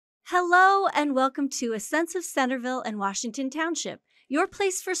Hello and welcome to A Sense of Centerville and Washington Township, your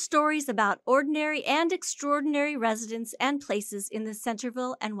place for stories about ordinary and extraordinary residents and places in the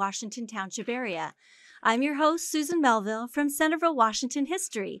Centerville and Washington Township area. I'm your host, Susan Melville from Centerville-Washington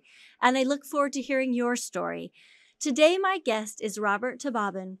History, and I look forward to hearing your story. Today, my guest is Robert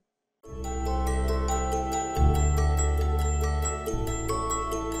Thobaben.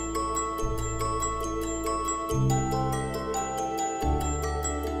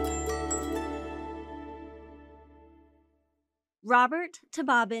 Robert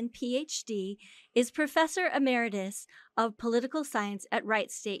Thobaben, Ph.D., is Professor Emeritus of Political Science at Wright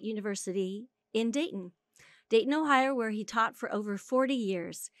State University in Dayton, Ohio, where he taught for over 40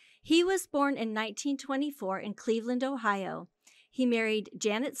 years. He was born in 1924 in Cleveland, Ohio. He married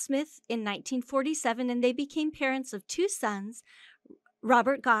Janet Smith in 1947, and they became parents of two sons.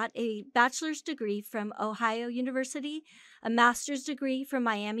 Robert got a bachelor's degree from Ohio University, a master's degree from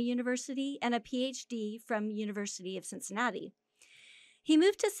Miami University, and a Ph.D. from University of Cincinnati. He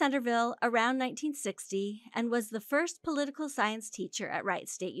moved to Centerville around 1960 and was the first political science teacher at Wright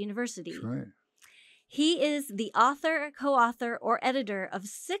State University. That's right. He is the author, co-author, or editor of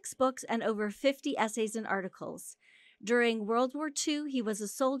 6 books and over 50 essays and articles. During World War II, he was a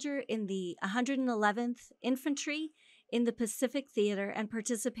soldier in the 111th Infantry in the Pacific Theater and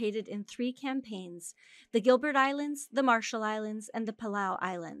participated in 3 campaigns: the Gilbert Islands, the Marshall Islands, and the Palau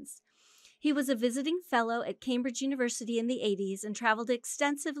Islands. He was a visiting fellow at Cambridge University in the 80s and traveled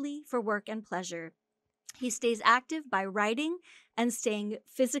extensively for work and pleasure. He stays active by writing and staying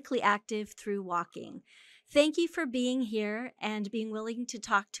physically active through walking. Thank you for being here and being willing to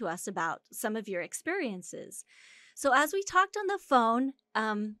talk to us about some of your experiences. So as we talked on the phone,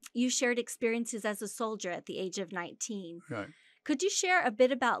 you shared experiences as a soldier at the age of 19. Right. Could you share a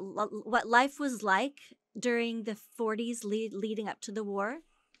bit about what life was like during the 40s leading up to the war?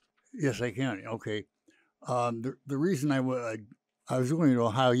 Yes, I can. Okay. The reason I was going to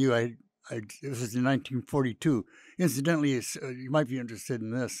Ohio U, this was in 1942. Incidentally, you might be interested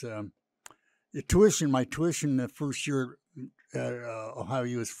in this. My tuition the first year at Ohio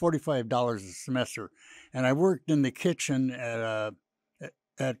U was $45 a semester, and I worked in the kitchen at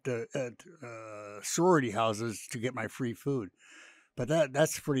sorority houses to get my free food. But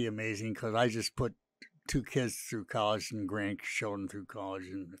that's pretty amazing because I just put 2 kids through college and grandchildren through college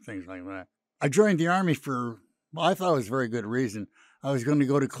and things like that. I joined the Army I thought it was a very good reason. I was going to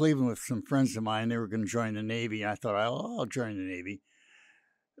go to Cleveland with some friends of mine. They were going to join the Navy. I thought, I'll join the Navy.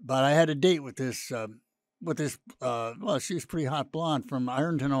 But I had a date with this, she was pretty hot blonde from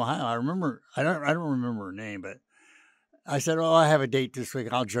Ironton, Ohio. I don't remember her name, but I said, I have a date this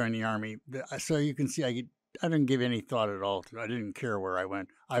week. I'll join the Army. So you can see I didn't give any thought at all. I didn't care where I went.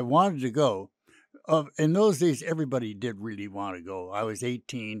 I wanted to go. In those days, everybody did really want to go. I was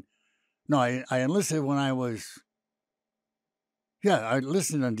 18. No, I enlisted when I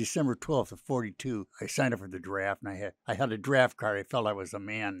enlisted on December 12th of 42. I signed up for the draft, and I had a draft card. I felt I was a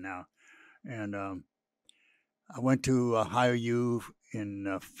man now. And I went to Ohio U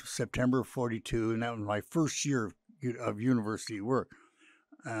in September of 42, and that was my first year of university work.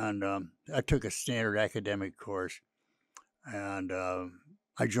 And I took a standard academic course, and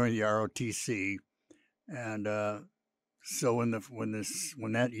I joined the ROTC. And so when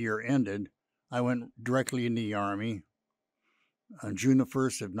that year ended, I went directly in the Army on June the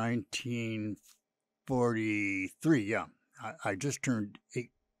 1st of 1943. Yeah, I just turned I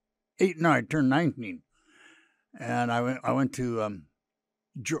turned 19, and I went to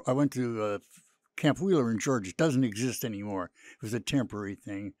Camp Wheeler in Georgia. It doesn't exist anymore. It was a temporary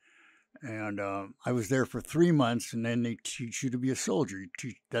thing, and I was there for 3 months, and then they teach you to be a soldier.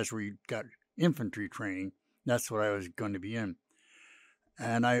 That's where you got infantry training. That's what I was going to be in.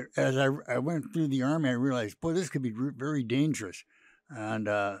 And as I went through the Army, I realized, boy, this could be very dangerous. And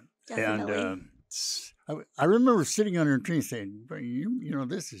I remember sitting under a tree saying,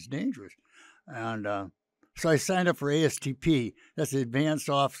 this is dangerous. And so I signed up for ASTP. That's the Advanced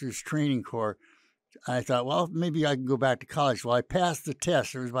Officers Training Corps. I thought, well, maybe I can go back to college. Well, I passed the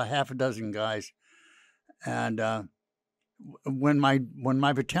test. There was about half a dozen guys. And when my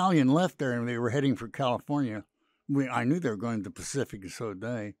battalion left there and they were heading for California, I knew they were going to the Pacific, and so did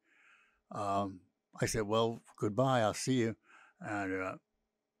they. I said, well, goodbye, I'll see you. And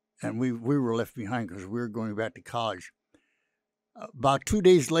we were left behind because we were going back to college. About 2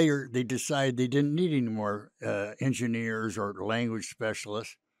 days later, they decided they didn't need any more engineers or language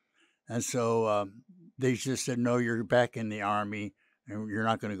specialists. And so they just said, no, you're back in the Army, and you're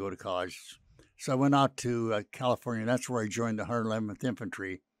not going to go to college. So I went out to California, and that's where I joined the 111th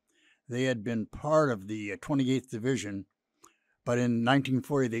Infantry. They had been part of the 28th Division, But in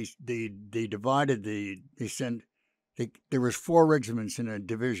 1940, they divided there was 4 regiments in a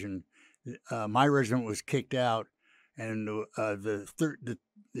division. My regiment was kicked out, and the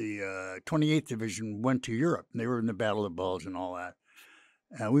 28th Division went to Europe. They were in the Battle of the Bulge and all that.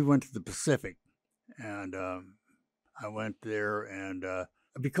 And we went to the Pacific, and I went there, and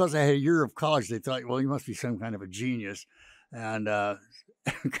because I had a year of college, they thought, well, you must be some kind of a genius. And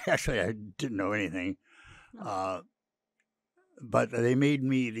actually, I didn't know anything. But they made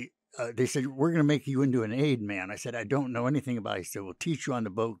me they said, we're going to make you into an aid man. I said, I don't know anything about it. He said, we'll teach you on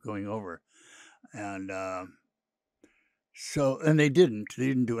the boat going over. And and they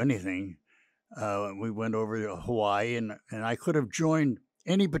didn't do anything. We went over to Hawaii, and I could have joined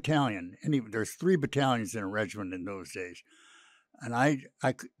any battalion. There's 3 battalions in a regiment in those days. And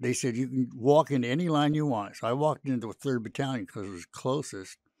they said, you can walk into any line you want. So I walked into the 3rd Battalion because it was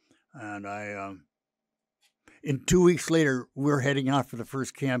closest. And in 2 weeks later, we were heading out for the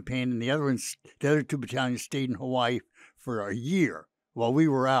first campaign, and the other 2 battalions stayed in Hawaii for a year while we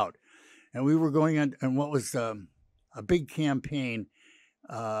were out. And we were going on what was a big campaign.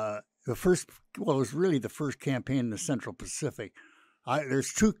 It was really the first campaign in the Central Pacific.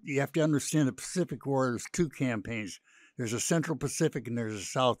 You have to understand the Pacific War, there's 2 campaigns. There's a Central Pacific and there's a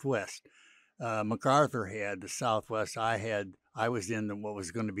Southwest. MacArthur had the Southwest. I was in what was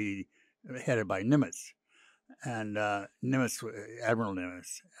going to be headed by Nimitz. And Admiral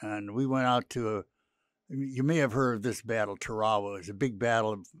Nimitz. And we went out to you may have heard of this battle, Tarawa. It was a big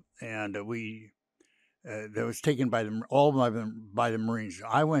battle, and that was taken by the Marines.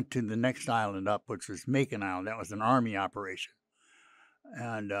 I went to the next island up, which was Macon Island. That was an Army operation.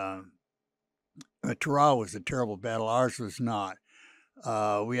 And Tarawa was a terrible battle. Ours was not.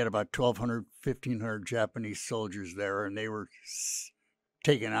 We had about 1,200, 1,500 Japanese soldiers there, and they were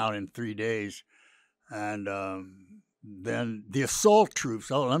taken out in 3 days. And then the assault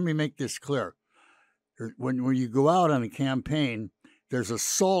troops, let me make this clear. When you go out on a campaign, there's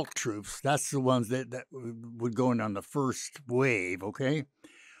assault troops. That's the ones that would go in on the first wave, okay?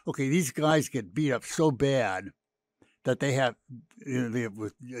 Okay, these guys get beat up so bad that they have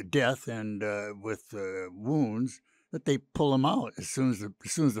with death and with wounds, that they pull them out as soon as the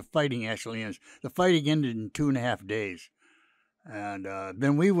fighting actually ends. The fighting ended in 2.5 days. And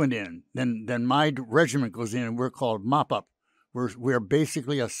then we went in. Then my regiment goes in, and we're called mop-up. We're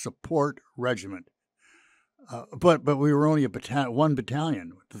basically a support regiment. But we were only one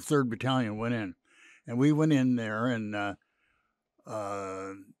battalion. The 3rd Battalion went in. And we went in there, and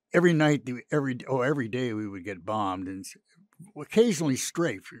every day we would get bombed, and occasionally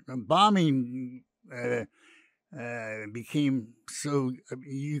strafed. Bombing became so,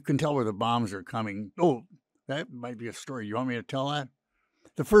 you can tell where the bombs are coming. Oh, that might be a story. You want me to tell that?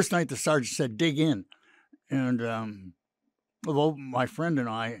 The first night, the sergeant said, dig in. And my friend and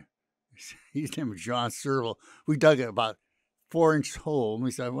I, his name was John Serville, we dug about 4-inch hole, and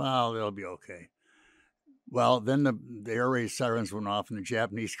we said, well, they'll be okay. Well, then the air raid sirens went off, and the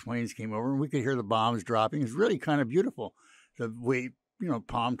Japanese planes came over, and we could hear the bombs dropping. It was really kind of beautiful.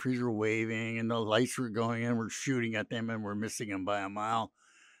 Palm trees were waving, and the lights were going in. We're shooting at them, and we're missing them by a mile.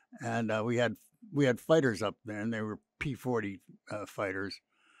 And we had fighters up there, and they were P-40 fighters.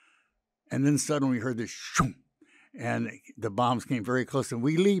 And then suddenly we heard this shoom, and the bombs came very close, and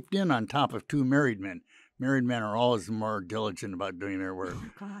we leaped in on top of 2 married men. Married men are always more diligent about doing their work. Oh,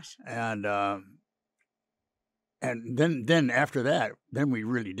 gosh. And then after that, then we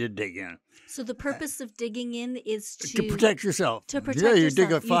really did dig in. So the purpose of digging in is to protect yourself. To protect yourself. You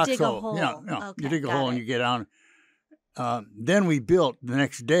dig a foxhole. Hole. Yeah. Okay, you dig a hole and you get down. Then we built the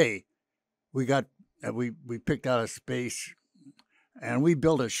next day. We picked out a space, and we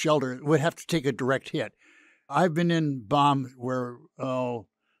built a shelter. We'd have to take a direct hit. I've been in bombs where the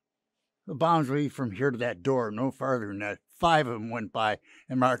bombs were from here to that door, no farther than that. 5 of them went by,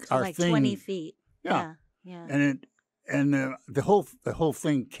 and our like thing, 20 feet. Yeah. And the whole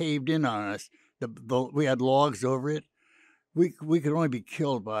thing caved in on us. We had logs over it. We could only be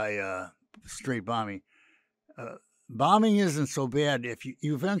killed by straight bombing. Bombing isn't so bad if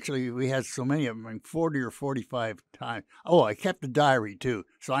you eventually, we had so many of them, 40 or 45 times. Oh, I kept a diary too,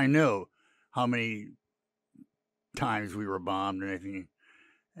 so I know how many times we were bombed and everything.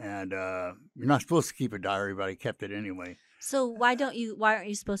 And you're not supposed to keep a diary, but I kept it anyway. So why aren't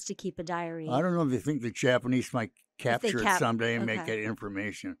you supposed to keep a diary? I don't know if they think the Japanese might capture it someday and make that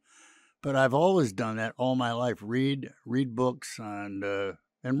information. But I've always done that all my life. Read books and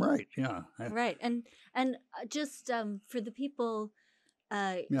write. Yeah. Right. And just for the people,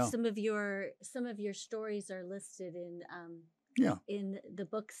 some of your stories are listed in the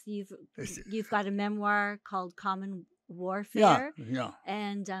books. You've got a memoir called Common warfare. Yeah.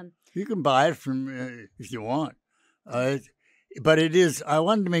 And You can buy it from if you want. But it is, I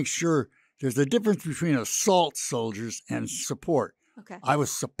wanted to make sure there's a difference between assault soldiers and support. okay. I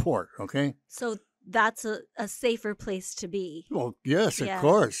was support, okay? So that's a safer place to be. Well, yes, of Yeah.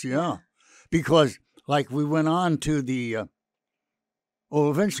 course, yeah. Because, like, we went on to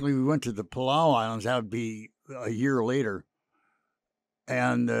eventually we went to the Palau Islands. That would be a year later.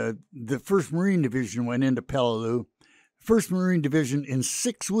 And the 1st Marine Division went into Peleliu. 1st Marine Division, in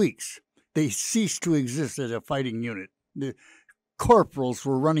 6 weeks, they ceased to exist as a fighting unit. The corporals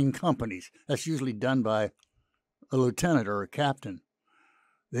were running companies. That's usually done by a lieutenant or a captain.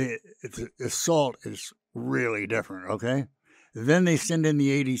 The assault is really different, okay? Then they send in the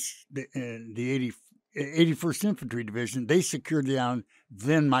 81st Infantry Division. They secured the island.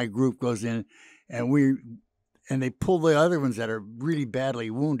 Then my group goes in, and they pull the other ones that are really badly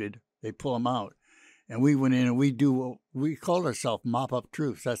wounded. They pull them out. And we went in and we called ourselves mop-up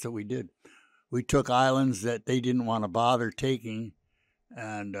troops. That's what we did. We took islands that they didn't want to bother taking.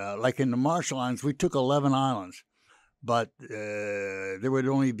 And like in the Marshall Islands, we took 11 islands. But there would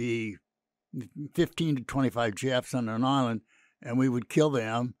only be 15 to 25 Japs on an island, and we would kill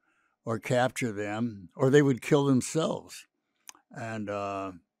them or capture them, or they would kill themselves. And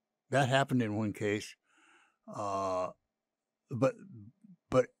that happened in one case.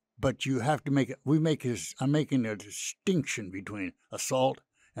 But you have to make it. I'm making a distinction between assault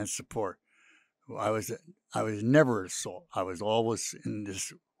and support. I was never assault. I was always in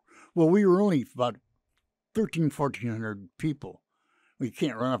this. Well, we were only about 1,400 people. We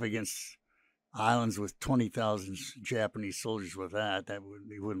can't run up against islands with 20,000 Japanese soldiers with that. It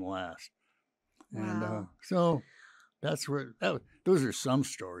wouldn't last. Wow. And so that's where those are some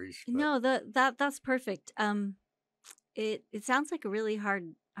stories. But. No, that's perfect. It sounds like a really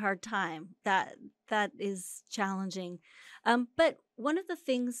hard time. That is challenging. But one of the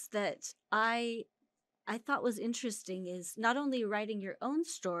things that I thought was interesting is not only writing your own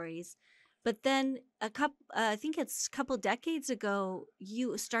stories, but then I think it's a couple decades ago,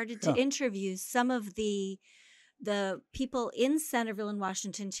 you started to interview some of the people in Centerville and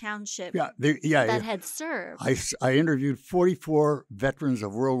Washington Township that had served. I interviewed 44 veterans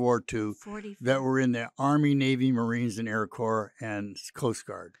of World War II that were in the Army, Navy, Marines, and Air Corps and Coast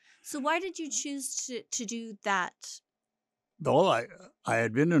Guard. So why did you choose to do that? Well, I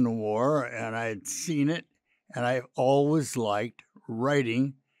had been in the war and I had seen it, and I always liked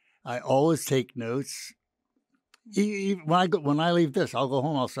writing. I always take notes. When I leave this, I'll go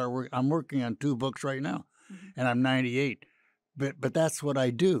home. I'll start work. I'm working on 2 books right now, and I'm 98. But that's what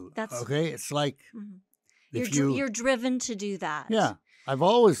I do. Okay. It's like you're driven to do that. Yeah, I've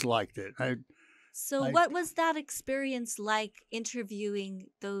always liked it. So what was that experience like interviewing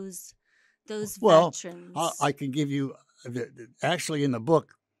those veterans? Well, I can give you actually in the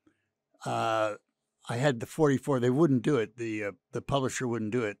book. I had the 44. They wouldn't do it. The publisher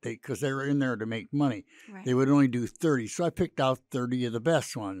wouldn't do it because they were in there to make money. Right. They would only do 30. So I picked out 30 of the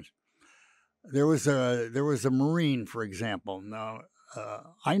best ones. There was a Marine, for example. Now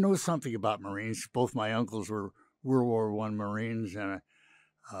I know something about Marines. Both my uncles were World War I Marines, and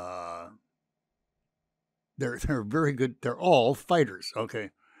they're very good. They're all fighters.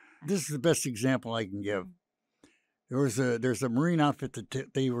 Okay, this is the best example I can give. There's a Marine outfit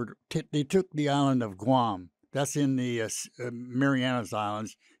that they took the island of Guam. That's in the Marianas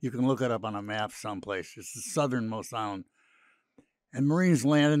Islands. You can look it up on a map someplace. It's the southernmost island. And Marines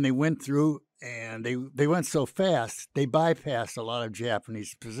landed, and they went through, and they went so fast, they bypassed a lot of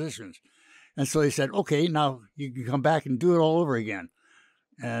Japanese positions. And so they said, okay, now you can come back and do it all over again.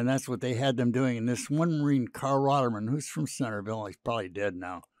 And that's what they had them doing. And this one Marine, Carl Rotterman, who's from Centerville, he's probably dead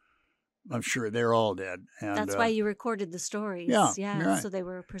now. I'm sure they're all dead. And that's why you recorded the stories. Yeah, right. So they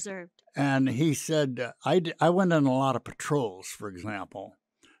were preserved. And he said, I went on a lot of patrols, for example.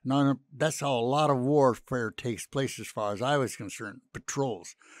 Now, that's how a lot of warfare takes place as far as I was concerned,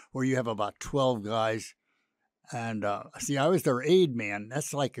 patrols, where you have about 12 guys. And see, I was their aid man.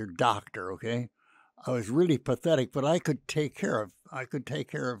 That's like your doctor, okay? I was really pathetic, but I could take care of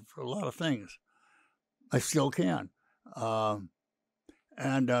a lot of things. I still can.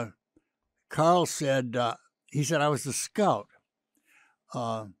 Carl said, he said, I was a scout.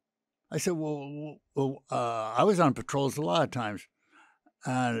 I said, I was on patrols a lot of times.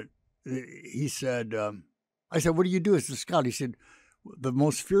 And he said, I said, what do you do as a scout? He said, the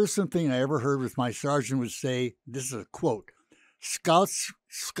most fearsome thing I ever heard was my sergeant would say, this is a quote, scouts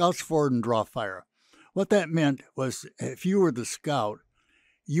forward and draw fire. What that meant was if you were the scout,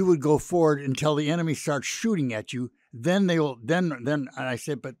 you would go forward until the enemy starts shooting at you. Then and I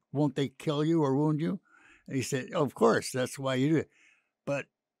said, but won't they kill you or wound you? And he said, "Of course, that's why you do it." But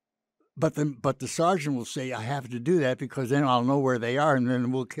the sergeant will say, "I have to do that because then I'll know where they are, and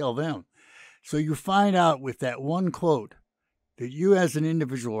then we'll kill them." So you find out with that one quote that you as an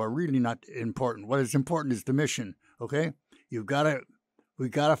individual are really not important. What is important is the mission. Okay, we got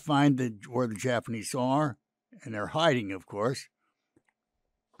to find where the Japanese are, and they're hiding, of course.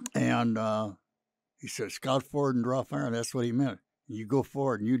 And he said, "Scout forward and draw fire." That's what he meant. You go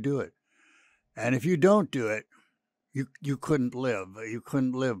forward and you do it. And if you don't do it, you couldn't live. You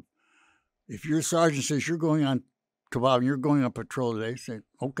couldn't live. If your sergeant says you're going on Tobaben, you're going on patrol today, say,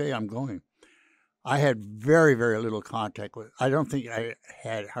 "Okay, I'm going." I had very, very little contact with. I don't think I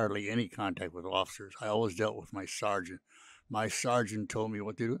had hardly any contact with officers. I always dealt with my sergeant. My sergeant told me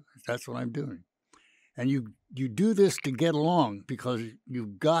what to do. That's what I'm doing. And you do this to get along because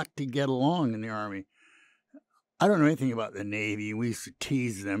you've got to get along in the Army. I don't know anything about the Navy. We used to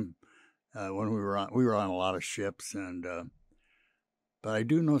tease them when we were on a lot of ships, and but I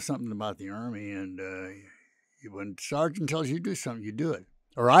do know something about the Army. And when the sergeant tells you to do something, you do it,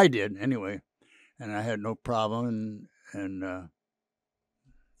 or I did anyway, and I had no problem. And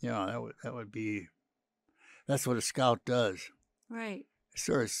that would be that's what a scout does, right? It's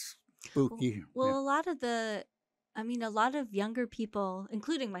sort of spooky. Well, a lot of younger people,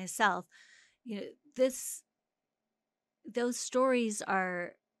 including myself, those stories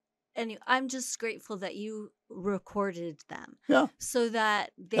are, and I'm just grateful that you recorded them, so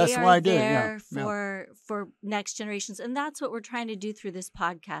that they are there for next generations, and that's what we're trying to do through this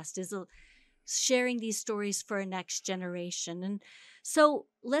podcast is sharing these stories for a next generation. And so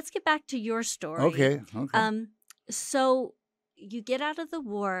let's get back to your story. Okay. So you get out of the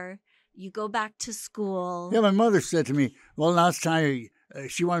war, you go back to school. Yeah, my mother said to me, "Well, now it's time."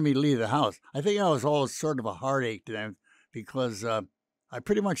 She wanted me to leave the house. I think I was always sort of a heartache to them because I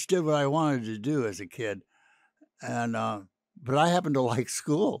pretty much did what I wanted to do as a kid, and but I happened to like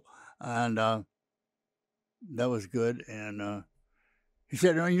school, and that was good. And he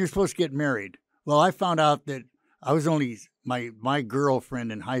said, "No, you're supposed to get married." Well, I found out that I was only my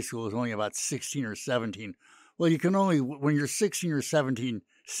girlfriend in high school was only about 16 or 17. Well, you can only when you're 16 or 17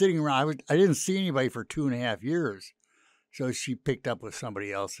 sitting around. I didn't see anybody for 2.5 years, so she picked up with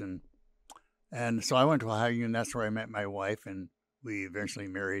somebody else, and so I went to Ohio Union. That's where I met my wife, and we eventually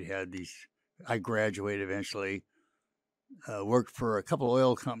married. I graduated eventually, worked for a couple of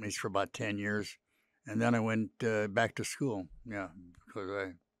oil companies for about 10 years, and then I went back to school. Yeah,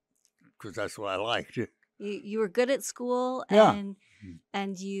 because that's what I liked. You were good at school, yeah.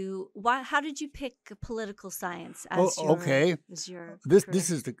 And how did you pick political science as your career? This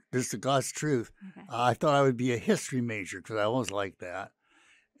is the God's truth. Okay. I thought I would be a history major because I always liked that,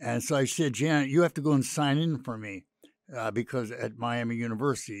 and so I said, "Janet, you have to go and sign in for me because at Miami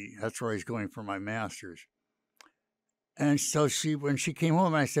University, that's where I was going for my master's." And so when she came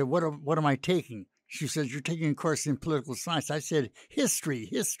home, I said, "What am I taking?" She said, "You're taking a course in political science." I said, history.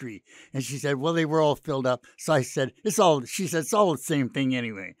 And she said, "Well, they were all filled up." So I said, she said, "It's all the same thing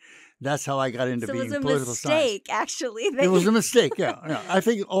anyway." That's how I got into being political science. So it was a mistake, actually. It was a mistake, yeah. I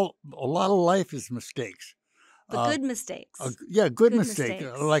think a lot of life is mistakes. But good mistakes. Good mistakes.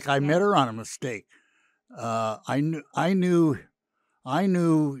 Like I met her on a mistake. I knew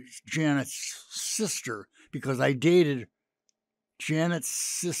Janet's sister because I dated Janet's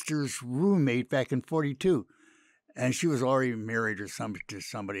sister's roommate back in 1942, and she was already married to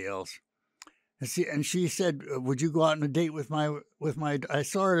somebody else. And she said, "Would you go out on a date with my?" I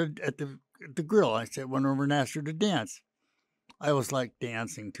saw her at the grill. I went over and asked her to dance. I always liked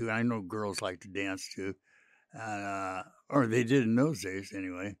dancing too. I know girls like to dance too, or they did in those days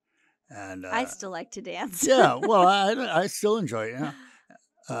anyway. And I still like to dance. Yeah, well, I still enjoy it. Yeah.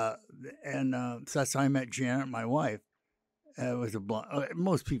 So that's how I met Janet, my wife. It was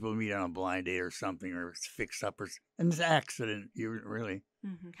most people meet on a blind date or something, or it's fixed up, and it's an accident. You really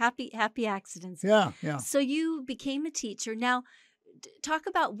happy accidents. Yeah. So you became a teacher. Now, talk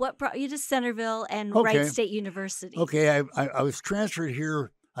about what brought you to Centerville and Wright State University. Okay, I was transferred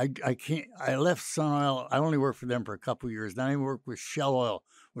here. I left Sun Oil. I only worked for them for a couple of years. Then I worked with Shell Oil,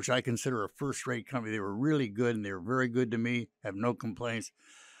 which I consider a first-rate company. They were really good, and they were very good to me. Have no complaints.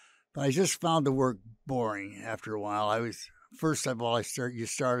 But I just found the work boring after a while. First of all, you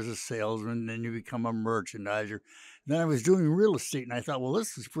start as a salesman, then you become a merchandiser. Then I was doing real estate, and I thought, well,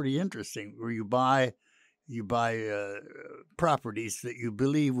 this is pretty interesting, where you buy properties that you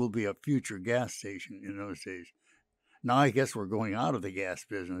believe will be a future gas station in those days. Now I guess we're going out of the gas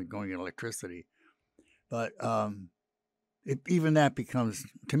business, going in electricity. But even that becomes,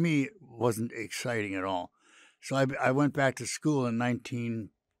 to me, wasn't exciting at all. So I went back to school in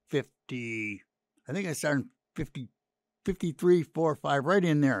 1950. I think I started in 53, 4, 5, right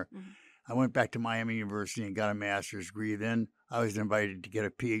in there. Mm-hmm. I went back to Miami University and got a master's degree. Then I was invited to get a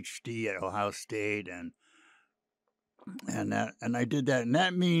PhD at Ohio State, and I did that. And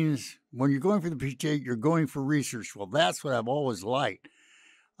that means when you're going for the PhD, you're going for research. Well, that's what I've always liked.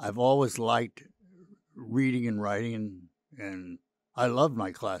 I've always liked reading and writing, and I loved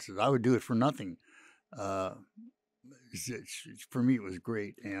my classes. I would do it for nothing. For me, it was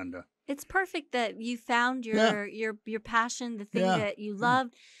great, and it's perfect that you found your passion, the thing that you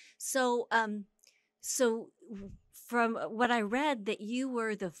loved. So, from what I read, that you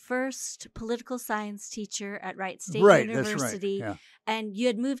were the first political science teacher at Wright State University, that's right. And you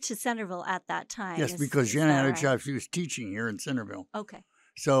had moved to Centerville at that time. Yes, because Jenna had a job. She was teaching here in Centerville. Okay.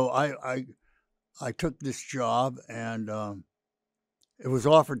 So I took this job, and it was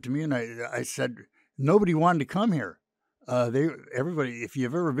offered to me, and I said nobody wanted to come here. Everybody. If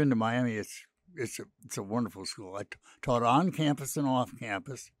you've ever been to Miami, it's a wonderful school. I taught on campus and off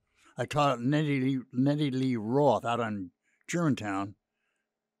campus. I taught at Nettie Lee Roth out on Germantown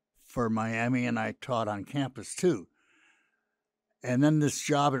for Miami, and I taught on campus too. And then this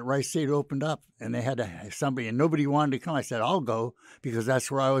job at Wright State opened up, and they had to have somebody, and nobody wanted to come. I said, I'll go, because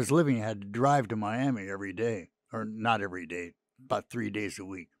that's where I was living. I had to drive to Miami every day, or not every day, about 3 days a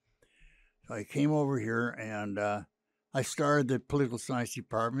week. So I came over here, and I started the political science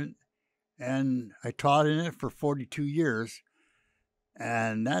department, and I taught in it for 42 years.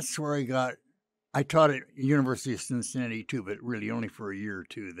 And that's where I taught at University of Cincinnati too, but really only for a year or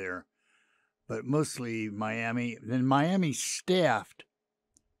two there. But mostly Miami. Then Miami staffed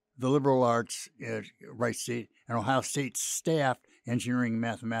the liberal arts at Wright State, and Ohio State staffed engineering and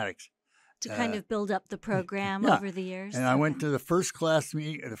mathematics. To kind of build up the program over the years. And I went to the first class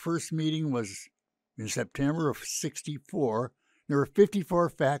meeting. The first meeting was in September of '64. There were 54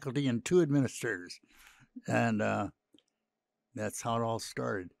 faculty and 2 administrators. And that's how it all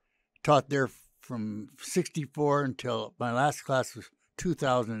started. Taught there from '64 until my last class was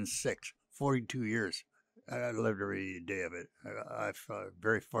 2006, 42 years. I lived every day of it. I'm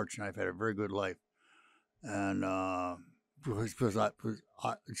very fortunate. I've had a very good life. And because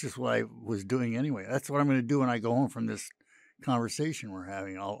it's just what I was doing anyway. That's what I'm going to do when I go home from this conversation we're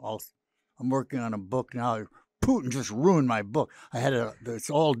having. I'm working on a book now. Putin just ruined my book. It's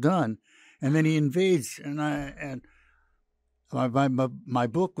all done. And then he invades, and my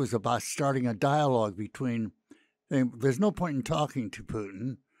book was about starting a dialogue between. There's no point in talking to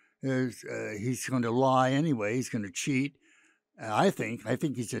Putin. He's going to lie anyway. He's going to cheat. I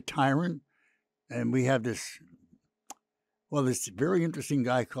think he's a tyrant, and we have this very interesting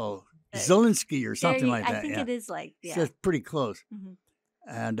guy called Zelensky or something like that. I think it is like It's pretty close. Mm-hmm.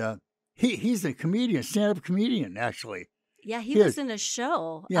 And he's a comedian, stand-up comedian, actually. Yeah, he was in a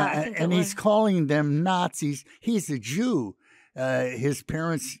show. Yeah, and he's calling them Nazis. He's a Jew. His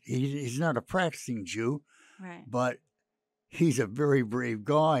parents, he's not a practicing Jew, right? But he's a very brave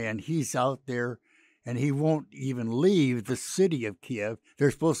guy, and he's out there, and he won't even leave the city of Kiev.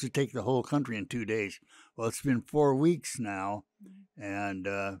 They're supposed to take the whole country in 2 days. Well, it's been 4 weeks now, and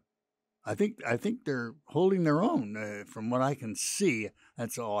I think they're holding their own. From what I can see,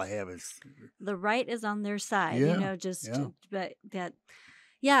 that's all I have is the right is on their side. Yeah, but that.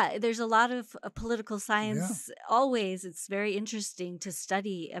 Yeah, there's a lot of political science. Yeah. Always, it's very interesting to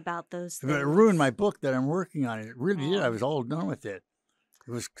study about those things. But it ruined my book that I'm working on. It really did. I was all done with it.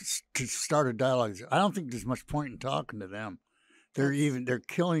 It was to start a dialogue. I don't think there's much point in talking to them. They're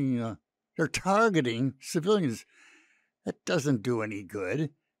killing. They're targeting civilians. That doesn't do any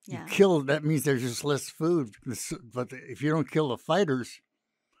good. Yeah. That means there's just less food. But if you don't kill the fighters,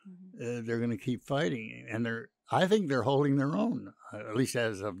 they're going to keep fighting, and I think they're holding their own, at least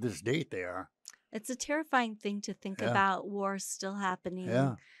as of this date they are. It's a terrifying thing to think about war still happening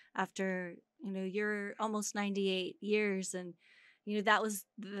after, you're almost 98 years. And, that was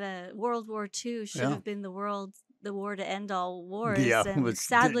the World War II should have been the war to end all wars. Yeah, and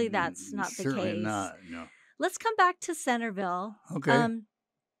sadly, that's not the certainly case. Not, no. Let's come back to Centerville. Okay.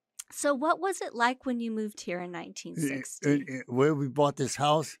 So what was it like when you moved here in 1960? Where we bought this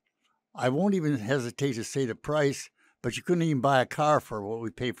house, I won't even hesitate to say the price, but you couldn't even buy a car for what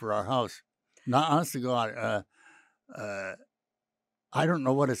we paid for our house. Not honest to God, I don't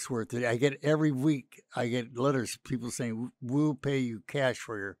know what it's worth today. I get every week, letters, people saying, we'll pay you cash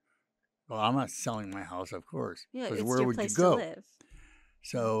for your. Well, I'm not selling my house, of course. Yeah, it's where your would place you go? to live.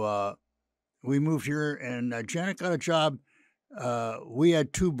 So we moved here, and Janet got a job. We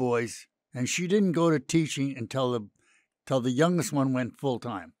had 2 boys, and she didn't go to teaching until the youngest one went full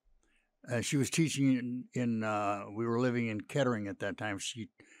time. She was teaching in we were living in Kettering at that time.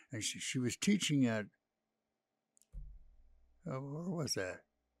 and she was teaching at where was that?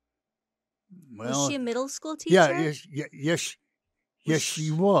 Well, was she a middle school teacher? Yeah, yes,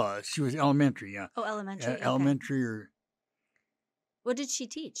 she was. She was elementary, yeah. Oh, elementary. Okay. Elementary, or What did she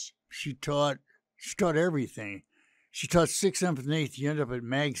teach? she taught everything. She taught 6th, 7th, and 8th. You ended up at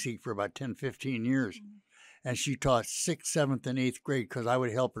MagSeek for about 10, 15 years. And she taught 6th, 7th, and 8th grade because I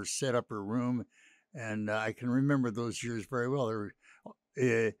would help her set up her room. And I can remember those years very well.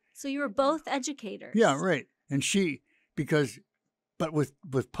 So you were both educators. Yeah, right. And but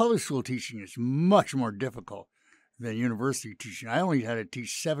with public school teaching, it's much more difficult than university teaching. I only had to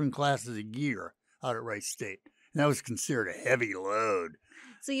teach 7 classes a year out at Wright State. And that was considered a heavy load.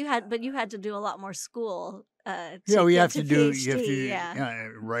 So you had to do a lot more school. You have to do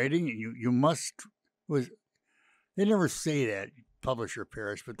PhD, writing. You must they never say that, publish or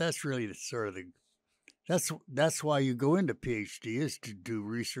perish, but that's really the sort of that's why you go into PhD, is to do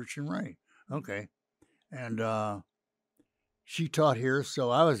research and write. Okay, and she taught here,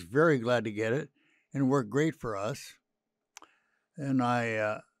 so I was very glad to get it, and worked great for us. And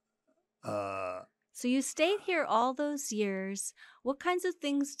So you stayed here all those years. What kinds of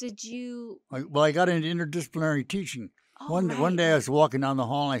things did you? I got into interdisciplinary teaching. Oh, One day I was walking down the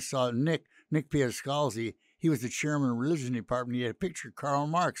hall and I saw Nick Piascalzi. He was the chairman of the religion department. He had a picture of Karl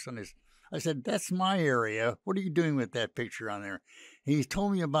Marx on his. I said, "That's my area. What are you doing with that picture on there?" And he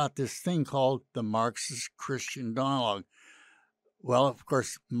told me about this thing called the Marxist-Christian dialogue. Well, of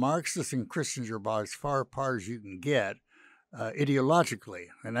course, Marxists and Christians are about as far apart as you can get. Ideologically,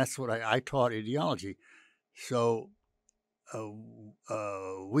 and that's what I taught, ideology. So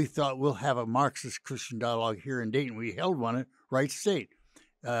we thought we'll have a Marxist-Christian dialogue here in Dayton. We held one at Wright State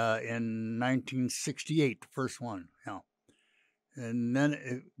in 1968, the first one. Yeah. And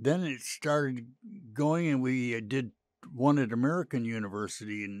then it started going, and we did one at American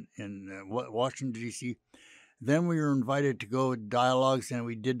University in Washington, D.C. Then we were invited to go dialogues, and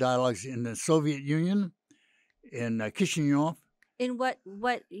we did dialogues in the Soviet Union, in Chisinau. In what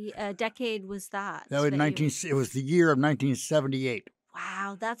decade was that? That was It was the year of 1978.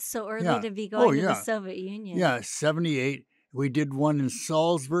 Wow, that's so early to be going to the Soviet Union. Yeah, 78. We did one in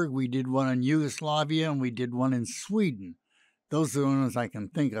Salzburg, we did one in Yugoslavia, and we did one in Sweden. Those are the ones I can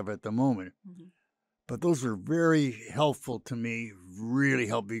think of at the moment. Mm-hmm. But those were very helpful to me, really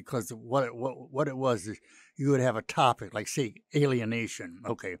helped, because what it was is you would have a topic, like, say, alienation.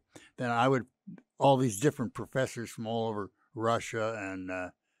 Okay, then all these different professors from all over Russia and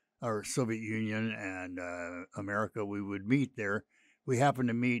or Soviet Union and America, we would meet there. We happened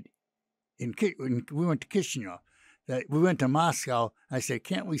to meet we went to Chisinau. We went to Moscow. I said,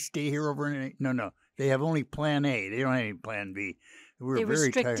 "Can't we stay here overnight?" No. They have only Plan A. They don't have any Plan B. They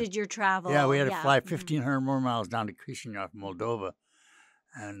restricted your travel. Yeah, we had to fly 1,500 more miles down to Chisinau from Moldova.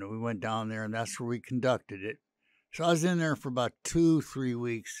 And we went down there, and that's where we conducted it. So I was in there for about 2-3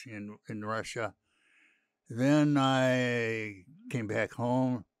 weeks in Russia. Then I came back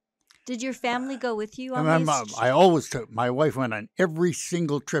home. Did your family go with you on these? I always took. My wife went on every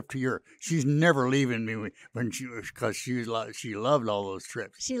single trip to Europe. She's never leaving me because she loved all those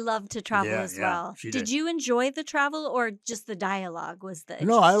trips. She loved to travel as well. Did you enjoy the travel, or just the dialogue was the?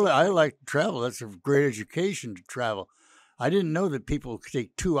 No, I like to travel. That's a great education to travel. I didn't know that people could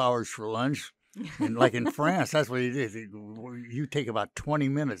take 2 hours for lunch. And like in France, that's what it is. You take about 20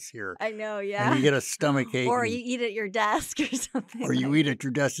 minutes here. I know, yeah. And you get a stomach ache. Or you eat at your desk or something. Or you eat at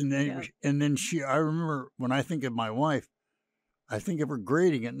your desk. And then I remember when I think of my wife, I think of her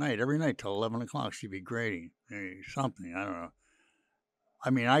grading at night. Every night till 11 o'clock, she'd be grading something. I don't know. I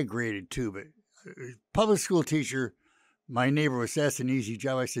mean, I graded too, but public school teacher, my neighbor was, "That's an easy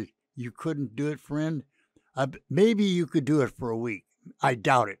job." I said, "You couldn't do it, friend? Maybe you could do it for a week. I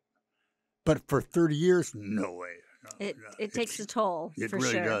doubt it. But for 30 years, no way. No, it takes a toll. It for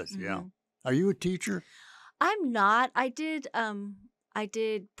really sure. does. Mm-hmm. Yeah. Are you a teacher? I'm not. I did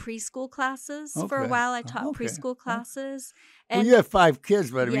preschool classes for a while. I taught preschool classes. And you have 5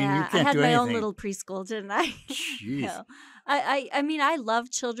 kids, but I mean, you can't do anything. I had my own little preschool, didn't I? Jeez. No. I mean, I love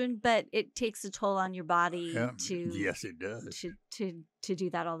children, but it takes a toll on your body to. Yes, it does. To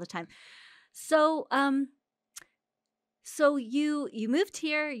do that all the time. So, So you moved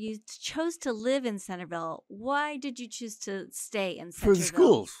here. You chose to live in Centerville. Why did you choose to stay in Centerville? For the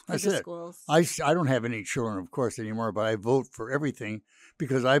schools. That's it. Schools. I don't have any children, of course, anymore, but I vote for everything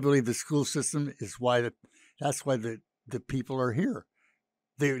because I believe the school system is that's why the people are here.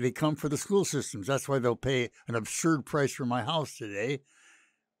 They come for the school systems. That's why they'll pay an absurd price for my house today,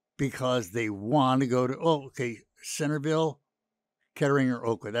 because they want to go to Centerville, Kettering, or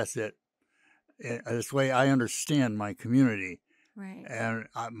Oakwood. That's it. That's the way I understand my community. Right. And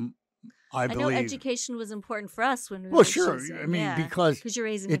I I know believe education was important for us when we well, were sure. choosing. I mean, Yeah, because you're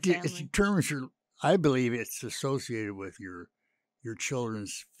raising a it family. determines your. I believe it's associated with your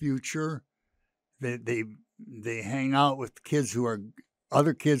children's future. They hang out with kids who are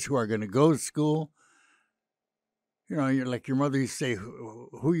other kids who are going to go to school. You know, you're like your mother used to say,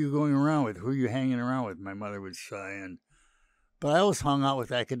 who are you going around with? Who are you hanging around with? My mother would say, but I always hung out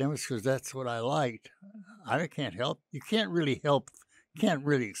with academics because that's what I liked. I can't help. You can't really help. Can't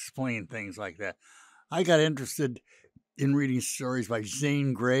really explain things like that. I got interested in reading stories by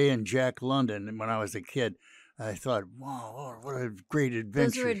Zane Grey and Jack London when I was a kid. I thought, wow, what a great adventure.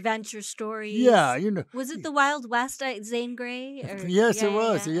 Those were adventure stories. Yeah, you know. Was it the Wild West, Zane Grey? Yes, it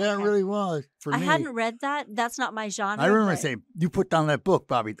was. Yeah, Okay. it really was. For I me, hadn't read that. That's not my genre. I remember saying, you put down that book,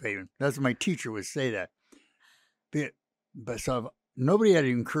 Bobby Thobaben. That's what my teacher would say that. But so nobody had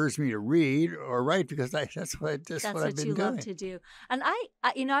encouraged me to read or write because that's what I've been doing. Love to do. And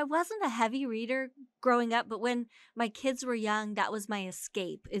I wasn't a heavy reader growing up, but when my kids were young, that was my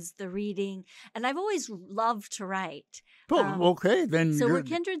escape, is the reading. And I've always loved to write. Okay, then. So we're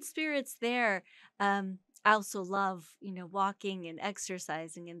kindred spirits there. I also love, walking and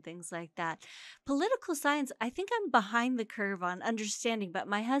exercising and things like that. Political science, I think I'm behind the curve on understanding, but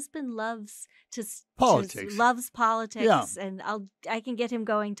my husband loves politics. Loves politics, yeah. And I can get him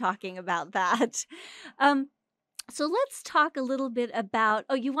going talking about that. So let's talk a little bit about,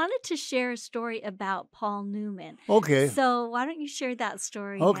 you wanted to share a story about Paul Newman. Okay. So why don't you share that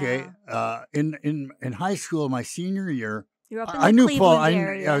story Okay. now? In high school, my senior year, You're up in I the knew Cleveland Paul.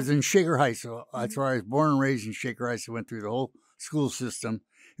 area. I was in Shaker High School. That's where I was born and raised in Shaker High School. Went through the whole school system.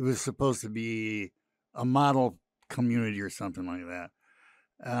 It was supposed to be a model community or something like that.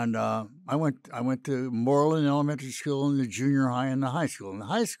 And I went to Moreland Elementary School and the junior high and the high school. In the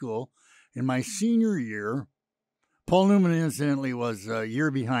high school, in my senior year, Paul Newman, incidentally, was a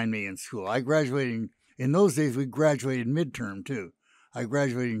year behind me in school. I graduated, in those days, we graduated midterm, too. I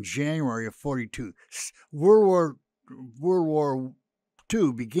graduated in January of 42. World War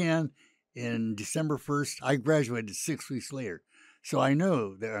II began in December 1st. I graduated 6 weeks later. So I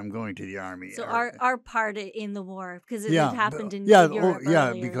know that I'm going to the Army. So our part in the war, because it had happened in Europe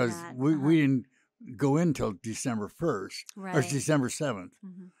because we didn't go in until December 1st, right. or December 7th.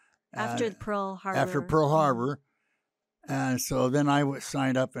 Mm-hmm. After Pearl Harbor. After Pearl Harbor. And so then I was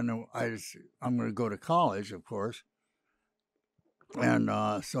signed up, and I'm going to go to college, of course. And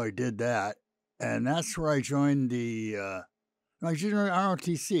so I did that. And that's where I joined the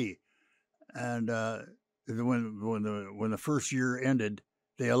ROTC. And when the first year ended,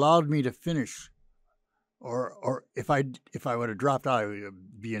 they allowed me to finish. Or if I would have dropped out, I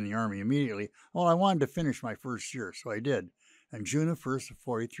would be in the Army immediately. Well, I wanted to finish my first year, so I did. And June the 1st of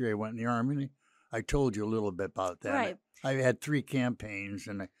 43, I went in the Army. I told you a little bit about that. Right. I had 3 campaigns.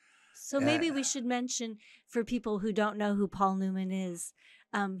 So maybe we should mention, for people who don't know who Paul Newman is,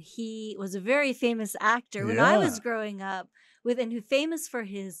 he was a very famous actor when I was growing up, and who famous for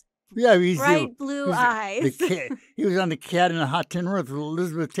his bright blue eyes. He was on The Cat in the Hot Tin Roof with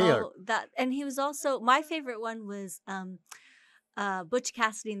Elizabeth Taylor. And he was also, my favorite one was Butch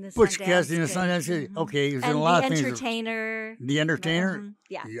Cassidy and the Sundance Butch Cassidy and the Sundance Kid. Mm-hmm. Okay, he was in a lot of things. The Entertainer. Mm-hmm.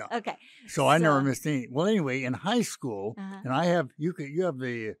 Yeah. Okay. So I never missed any. Well, anyway, in high school, and I have you have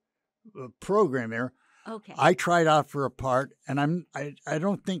the program there. Okay. I tried out for a part, and I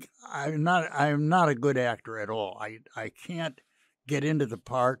don't think I'm not a good actor at all. I can't get into the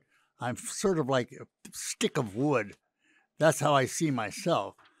part. I'm sort of like a stick of wood. That's how I see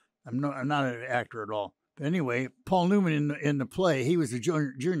myself. I'm not an actor at all. But anyway, Paul Newman in the play, he was a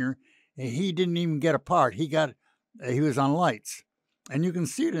junior, and he didn't even get a part. He was on lights, and you can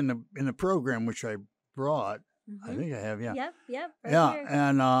see it in the program which I brought. Mm-hmm. I think I have. Yeah. Yep. Right here.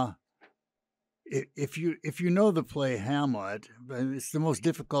 And if you know the play Hamlet, it's the most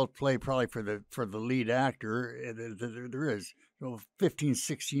difficult play probably for the lead actor there is.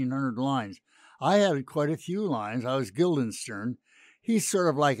 1,600 lines. I had quite a few lines. I was Guildenstern. He's sort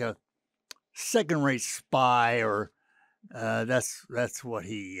of like a second-rate spy, or that's what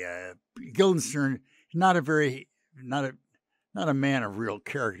he. Guildenstern, not a man of real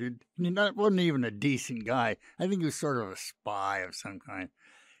character. Wasn't even a decent guy. I think he was sort of a spy of some kind.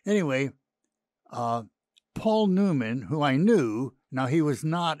 Anyway, Paul Newman, who I knew, now he was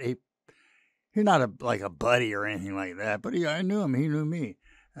not like a buddy or anything like that, but I knew him. He knew me.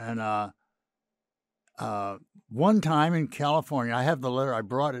 And one time in California, I have the letter. I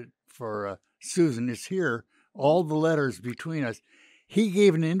brought it for Susan. It's here. All the letters between us. He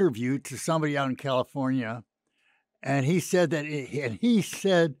gave an interview to somebody out in California, and he said and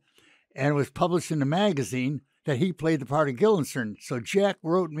it was published in a magazine that he played the part of Guildenstern. So Jack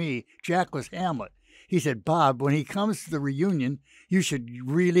wrote me. Jack was Hamlet. He said, Bob, when he comes to the reunion, you should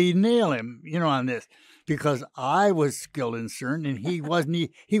really nail him, on this. Because I was Guildenstern and he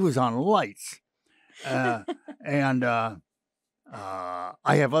wasn't. He was on lights. And I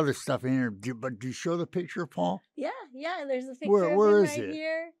have other stuff in here. But do you show the picture, Paul? Yeah. There's a picture where of is him right it?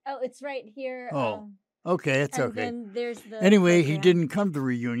 here. Oh, it's right here. Oh, okay. It's okay. Then there's the anyway, program. He didn't come to the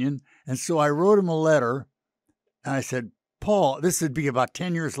reunion. And so I wrote him a letter. And I said, Paul, this would be about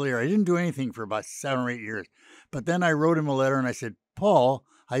 10 years later. I didn't do anything for about 7 or 8 years. But then I wrote him a letter and I said, Paul,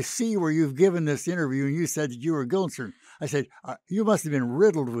 I see where you've given this interview and you said that you were Guildenstern. I said, you must have been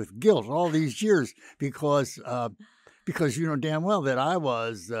riddled with guilt all these years because you know damn well that I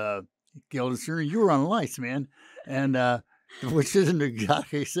was Guildenstern and you were on lights, man. And which isn't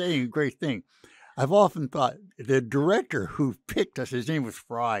exactly saying a great thing. I've often thought the director who picked us, his name was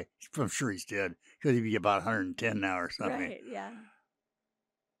Fry. I'm sure he's dead because he'd be about 110 now or something. Right, yeah.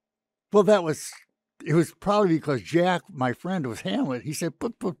 Well, it was probably because Jack, my friend, was Hamlet. He said,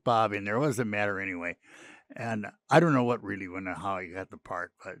 put Bob in there. What does it matter anyway? And I don't know what really went on, how he got the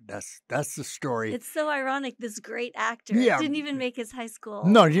part, but that's the story. It's so ironic. This great actor didn't even make his high school.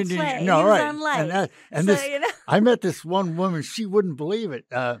 No, he didn't. Play. No, he right. was on light. And so, this, I met this one woman. She wouldn't believe it.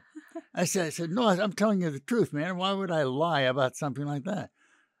 I said, no, I'm telling you the truth, man. Why would I lie about something like that?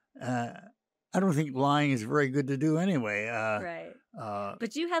 I don't think lying is very good to do anyway. Right.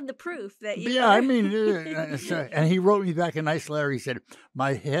 But you had the proof that you. Yeah, I mean, and he wrote me back a nice letter. He said,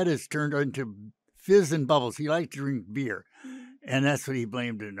 my head has turned into fizz and bubbles. He liked to drink beer. And that's what he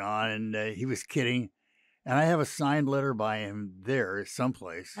blamed it on. And he was kidding. And I have a signed letter by him there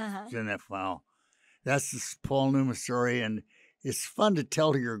someplace. It's in that file. That's the Paul Newman story. And it's fun to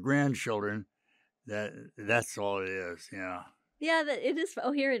tell to your grandchildren that's all it is. Yeah. Yeah, it is.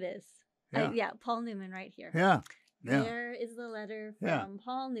 Oh, here it is. Yeah. Paul Newman right here. Yeah. There is the letter from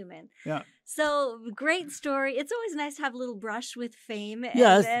Paul Newman. Yeah. So great story. It's always nice to have a little brush with fame.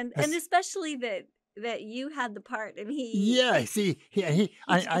 And especially that you had the part and he. Yeah. See,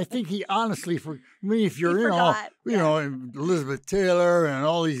 I think he honestly, for me, if you're Elizabeth Taylor and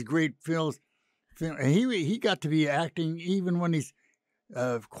all these great films, and he got to be acting even when he's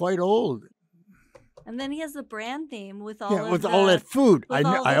quite old. And then he has the brand name with all all that food.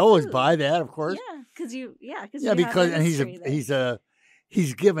 I always buy that, of course. Yeah, because he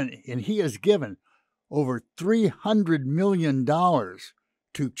has given over $300 million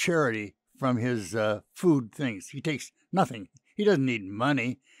to charity from his food things. He takes nothing. He doesn't need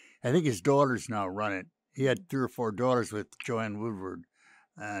money. I think his daughters now run it. He had 3 or 4 daughters with Joanne Woodward,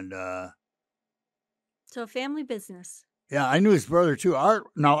 and so a family business. Yeah, I knew his brother too. Art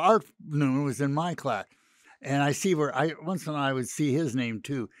Newman was in my class, and I see where once in a while I would see his name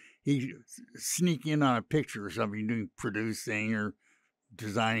too. He sneak in on a picture or something, doing producing or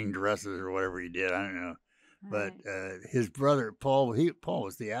designing dresses or whatever he did. I don't know, but his brother Paul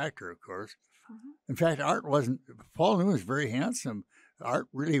was the actor, of course. Mm-hmm. In fact, Paul Newman was very handsome. Art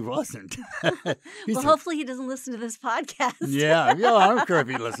really wasn't. Well, hopefully he doesn't listen to this podcast. Yeah, I don't care if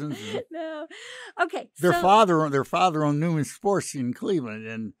he listens. No. Okay. Their father owned Newman Sports in Cleveland,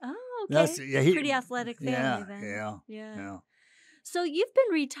 and that's pretty athletic family then. Yeah. So you've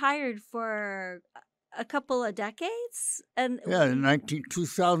been retired for a couple of decades, and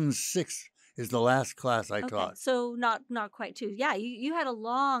 2006 is the last class I taught. So not quite 2. Yeah, you had a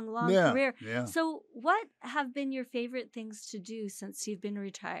long career. Yeah. So what have been your favorite things to do since you've been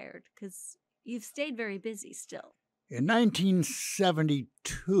retired? Because you've stayed very busy still. In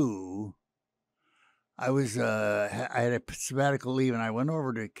 1972, I had a sabbatical leave, and I went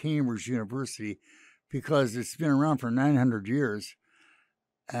over to Cambridge University because it's been around for 900 years,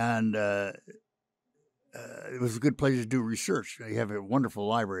 and it was a good place to do research. You have a wonderful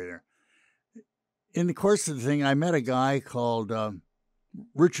library there. In the course of the thing, I met a guy called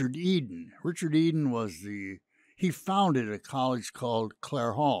Richard Eden. Richard Eden he founded a college called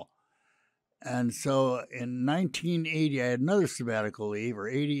Clare Hall. And so in 1980, I had another sabbatical leave,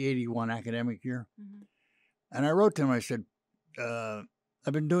 or 80-81 academic year. Mm-hmm. And I wrote to him, I said,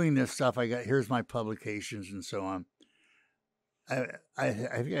 I've been doing this stuff. Here's my publications and so on. I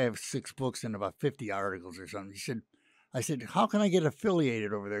think I have 6 books and about 50 articles or something. I said, how can I get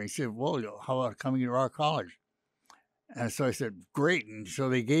affiliated over there? He said, well, how about coming to our college? And so I said, great. And so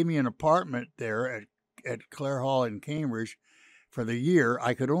they gave me an apartment there at Clare Hall in Cambridge for the year.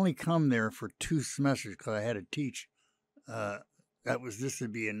 I could only come there for 2 semesters because I had to teach. This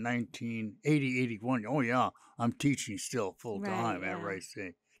would be in 1980-81. Oh, yeah, I'm teaching still full time at Wright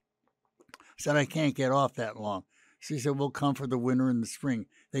State. I said, I can't get off that long. So he said, we'll come for the winter and the spring.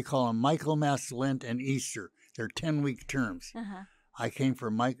 They call them Michaelmas, Lent, and Easter. They're 10-week terms. Uh-huh. I came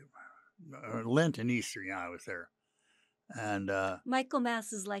for Lent and Easter. Yeah, I was there. And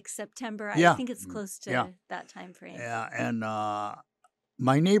Michaelmas is like September. yeah, I think it's close to that time frame. Yeah, and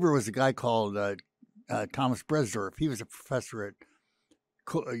my neighbor was a guy called Thomas Bresdorf. He was a professor at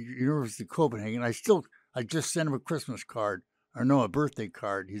University of Copenhagen. I just sent him a Christmas card, or no, a birthday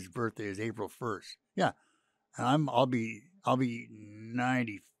card. His birthday is April 1st. Yeah, and I'll be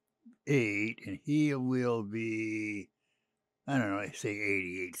 98, and he will be, I don't know, I say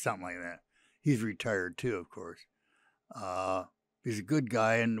 88, something like that. He's retired too, of course. He's a good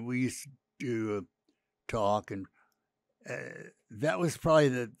guy, and we used to talk, and that was probably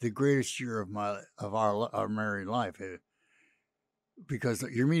the greatest year of our married life, because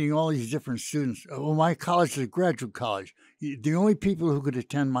you're meeting all these different students. Well, my college is a graduate college. The only people who could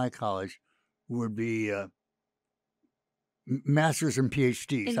attend my college would be masters and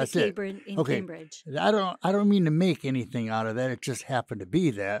PhDs. That's it. In Cambridge. I don't mean to make anything out of that. It just happened to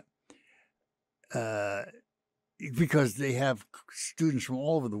be that. Because they have students from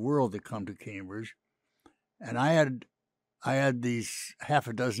all over the world that come to Cambridge. And I had these half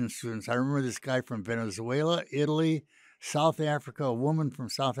a dozen students. I remember this guy from Venezuela, Italy, South Africa, a woman from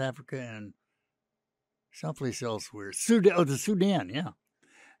South Africa, and someplace else weird. The Sudan, yeah.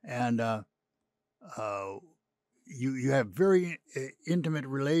 And you have very intimate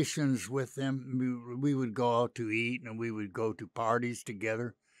relations with them. We would go out to eat, and we would go to parties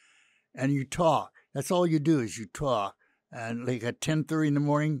together, and you talk. That's all you do is you talk. And like at 10:30 in the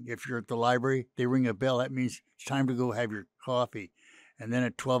morning, if you're at the library, they ring a bell. That means it's time to go have your coffee. And then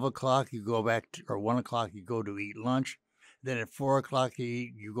at 12 o'clock, you go back or 1 o'clock, you go to eat lunch. Then at 4 o'clock,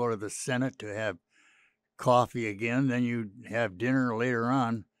 you go to the Senate to have coffee again. Then you have dinner later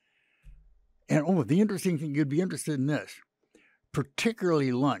on. And the interesting thing, you'd be interested in this,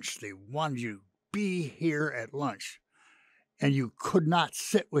 particularly lunch. They wanted you to be here at lunch, and you could not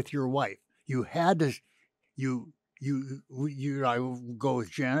sit with your wife. You had to, I would go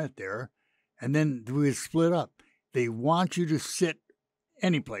with Janet there, and then we would split up. They want you to sit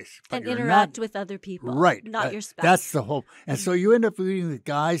any place. And interact with other people. Right. Not your spouse. That's the whole. And so you end up meeting with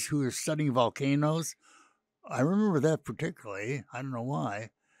guys who are studying volcanoes. I remember that particularly. I don't know why.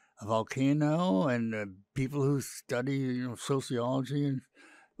 A volcano and people who study, sociology. And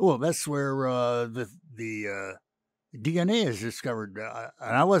that's where the DNA is discovered.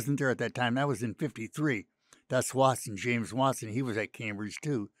 And I wasn't there at that time. That was in 1953. That's Watson, James Watson. He was at Cambridge,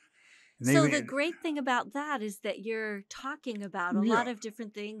 too. So the great thing about that is that you're talking about a lot of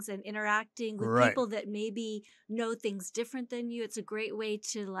different things and interacting with people that maybe know things different than you. It's a great way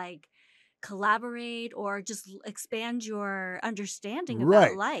to collaborate or just expand your understanding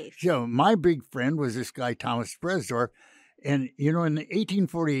about life. So my big friend was this guy, Thomas Bresdorf. And, in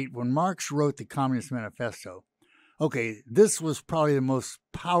 1848, when Marx wrote the Communist Manifesto, this was probably the most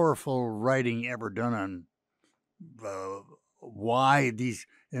powerful writing ever done on why these,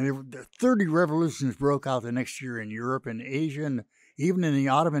 and 30 revolutions broke out the next year in Europe and Asia and even in the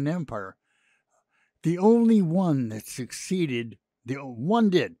Ottoman Empire. The only one that succeeded,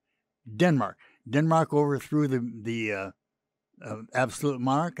 Denmark. Denmark overthrew the absolute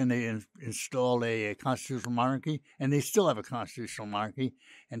monarch, and they installed a constitutional monarchy, and they still have a constitutional monarchy.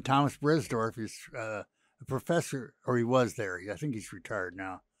 And Thomas Bresdorf is a professor, or he was there. I think he's retired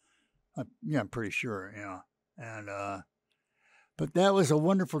now. I'm pretty sure, And but that was a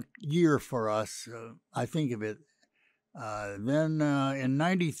wonderful year for us. I think of it. Then in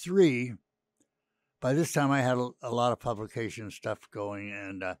 93, by this time I had a lot of publication stuff going,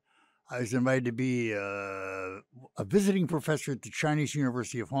 and I was invited to be a visiting professor at the Chinese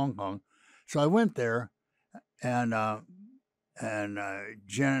University of Hong Kong. So I went there, and Jen and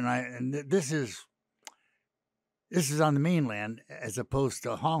I, and this is on the mainland as opposed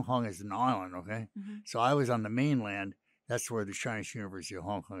to Hong Kong is an island, okay? Mm-hmm. So I was on the mainland. That's where the Chinese University of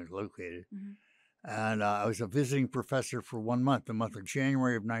Hong Kong is located. Mm-hmm. And I was a visiting professor for 1 month, the month of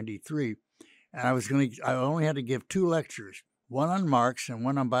January of 93. And I only had to give 2 lectures, one on Marx and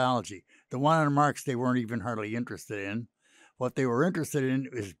one on biology. The one on Marx, they weren't even hardly interested in. What they were interested in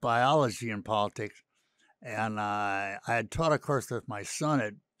is biology and politics. And I had taught a course with my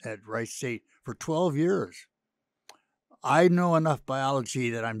son at Wright State for 12 years. I know enough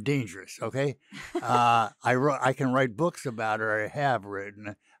biology that I'm dangerous, okay? I can write books about it, or I have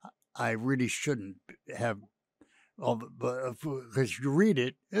written. I really shouldn't have, because you read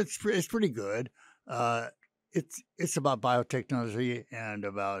it, it's pretty good. It's about biotechnology and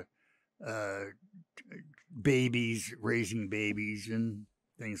about babies, raising babies and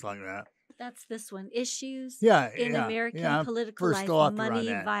things like that. That's this one. Issues in American political life, money,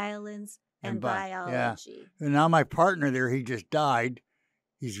 violence, and biology. Yeah. And now my partner there, he just died.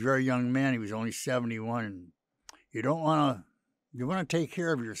 He's a very young man. He was only 71. And you want to take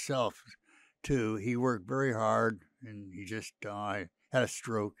care of yourself too. He worked very hard and he just died, had a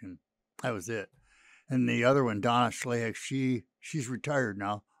stroke, and that was it. And the other one, Donna Schleyek, she's retired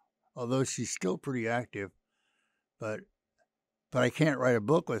now, although she's still pretty active. But I can't write a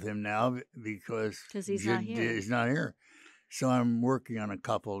book with him now because he's not here. He's not here. So I'm working on a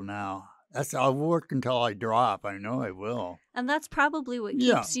couple now. I'll work until I drop. I know I will. And that's probably what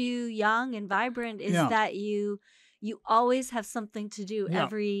keeps you young and vibrant is that you always have something to do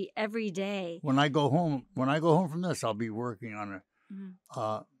every day. When I go home from this, I'll be working on it.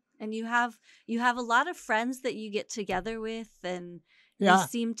 Mm-hmm. And you have a lot of friends that you get together with, and you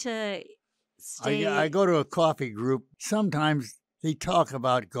seem to stay. I go to a coffee group. Sometimes they talk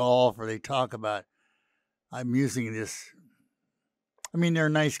about golf, or they talk about. I'm using this. I mean, they're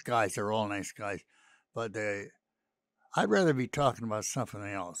nice guys. They're all nice guys, but I'd rather be talking about something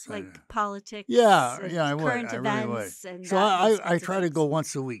else, like politics. I would. Current I events, really would. And so I try to go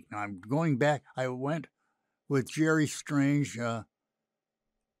once a week. Now I'm going back. I went with Jerry Strange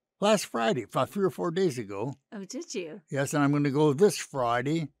last Friday, about 3 or 4 days ago. Oh, did you? Yes, and I'm going to go this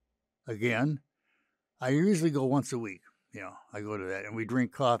Friday again. I usually go once a week. I go to that, and we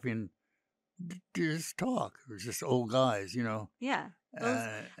drink coffee and just talk. We're just old guys, Yeah.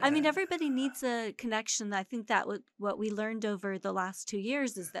 I mean, everybody needs a connection. I think that what we learned over the last 2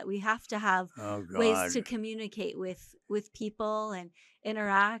 years is that we have to have ways to communicate with people and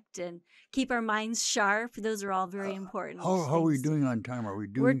interact and keep our minds sharp. Those are all very important. How are we doing on time?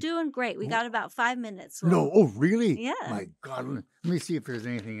 We're doing great. We got about 5 minutes. Oh, really? Yeah. My God. Let me see if there's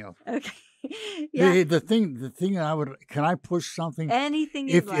anything else. Okay. Yeah. Hey, the thing can I push something? Anything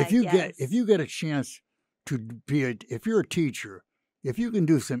you'd like. If you get a chance to be if you're a teacher, if you can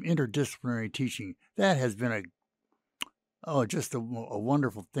do some interdisciplinary teaching, that has been just a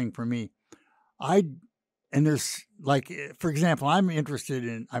wonderful thing for me. And there's for example, I'm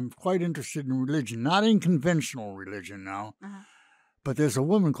quite interested in religion, not in conventional religion now, but there's a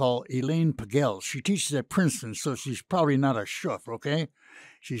woman called Elaine Pagel. She teaches at Princeton, so she's probably not a shuf, okay?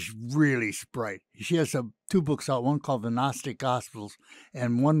 She's really bright. She has 2 books out, one called The Gnostic Gospels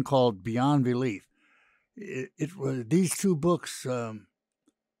and one called Beyond Belief. It was these 2 books.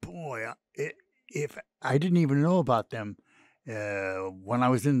 If I didn't even know about them when I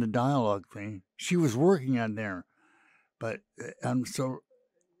was in the dialogue thing, she was working on there, but so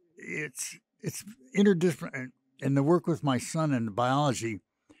it's interdisciplinary, and the work with my son in biology.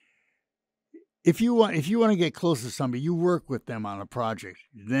 If you want to get close to somebody, you work with them on a project.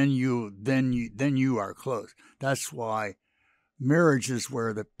 Then you are close. That's why marriage is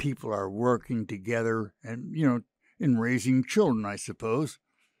where the people are working together, and in raising children, I suppose.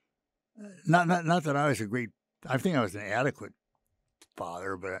 Not that I was I think I was an adequate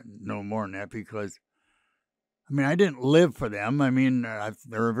father, but no more than that, because I didn't live for them. I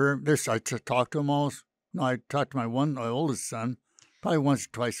talked to them almost. No, I talked to my oldest son probably once or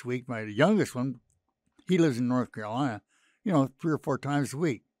twice a week. My youngest one, he lives in North Carolina, 3 or 4 times a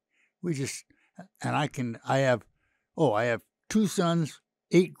week. I have 2 sons,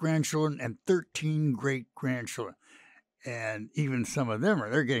 8 grandchildren, and 13 great-grandchildren. And even some of them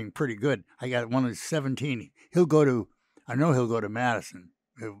they're getting pretty good. I got one who's 17. I know he'll go to Madison.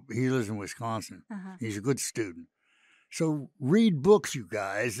 He lives in Wisconsin. He's a good student. So read books, you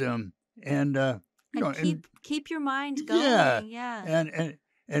guys, and keep your mind going. Yeah.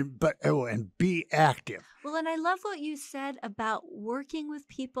 And be active. Well, and I love what you said about working with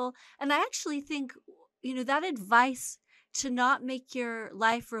people. And I actually think, that advice to not make your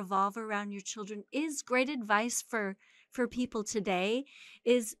life revolve around your children is great advice for people today,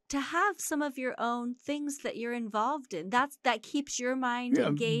 is to have some of your own things that you're involved in. That keeps your mind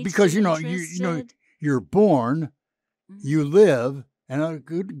engaged. Because you're born, you live, and a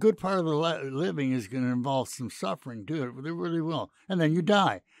good part of the living is going to involve some suffering too. It really will, and then you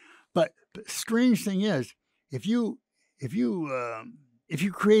die. But strange thing is, if you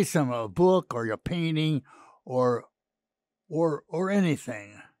create a book or a painting or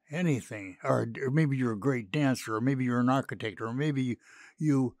anything, or maybe you're a great dancer, or maybe you're an architect, or maybe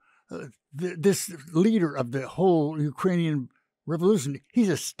this leader of the whole Ukrainian revolution, he's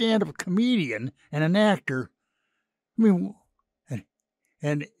a stand-up comedian and an actor.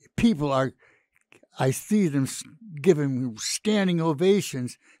 And people I see them give him standing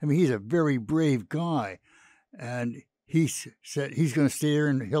ovations. He's a very brave guy, and he said he's going to stay there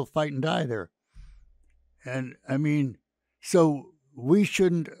and he'll fight and die there. And so we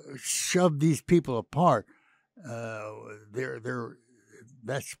shouldn't shove these people apart.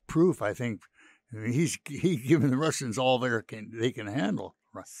 that's proof, I think. I mean, he's giving the Russians all they can handle.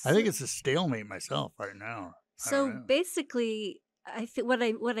 I think it's a stalemate myself right now. So basically, what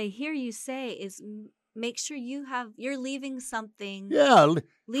I hear you say is make sure you're leaving something. Yeah,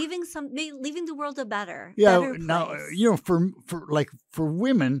 leaving the world a better. Yeah. Better Now place. for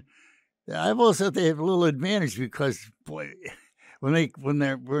women, I've always thought they have a little advantage because boy,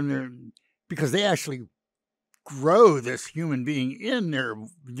 because they actually grow this human being in their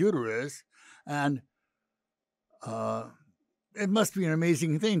uterus, and it must be an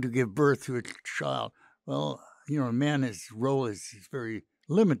amazing thing to give birth to a child. Well, a man's role is very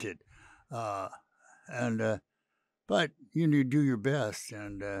limited, but you do your best,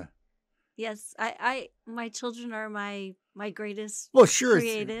 and yes, my children are my greatest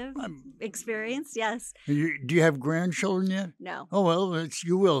creative experience. Yes. Do you have grandchildren yet? No. Oh well,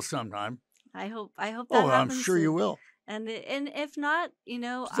 you will sometime. I hope that happens. Oh, I'm sure you will. And if not,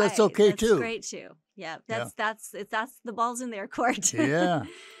 that's okay that's too. Great too. Yeah, that's the ball's in their court. Yeah.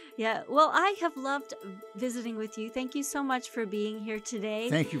 Yeah. Well, I have loved visiting with you. Thank you so much for being here today.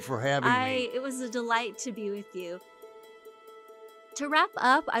 Thank you for having me. It was a delight to be with you. To wrap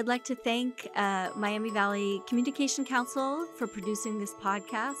up, I'd like to thank Miami Valley Communication Council for producing this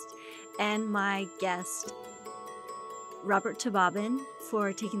podcast, and my guest, Robert Thobaben,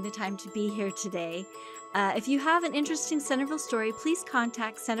 for taking the time to be here today. If you have an interesting Centerville story, please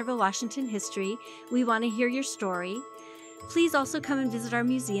contact Centerville-Washington History. We want to hear your story. Please also come and visit our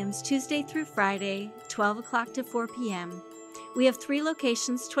museums Tuesday through Friday, 12 o'clock to 4 p.m. We have 3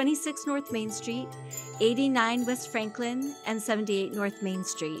 locations: 26 North Main Street, 89 West Franklin, and 78 North Main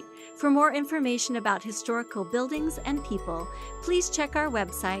Street. For more information about historical buildings and people, please check our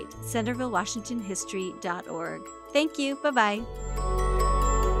website, centervillewashingtonhistory.org. Thank you. Bye-bye.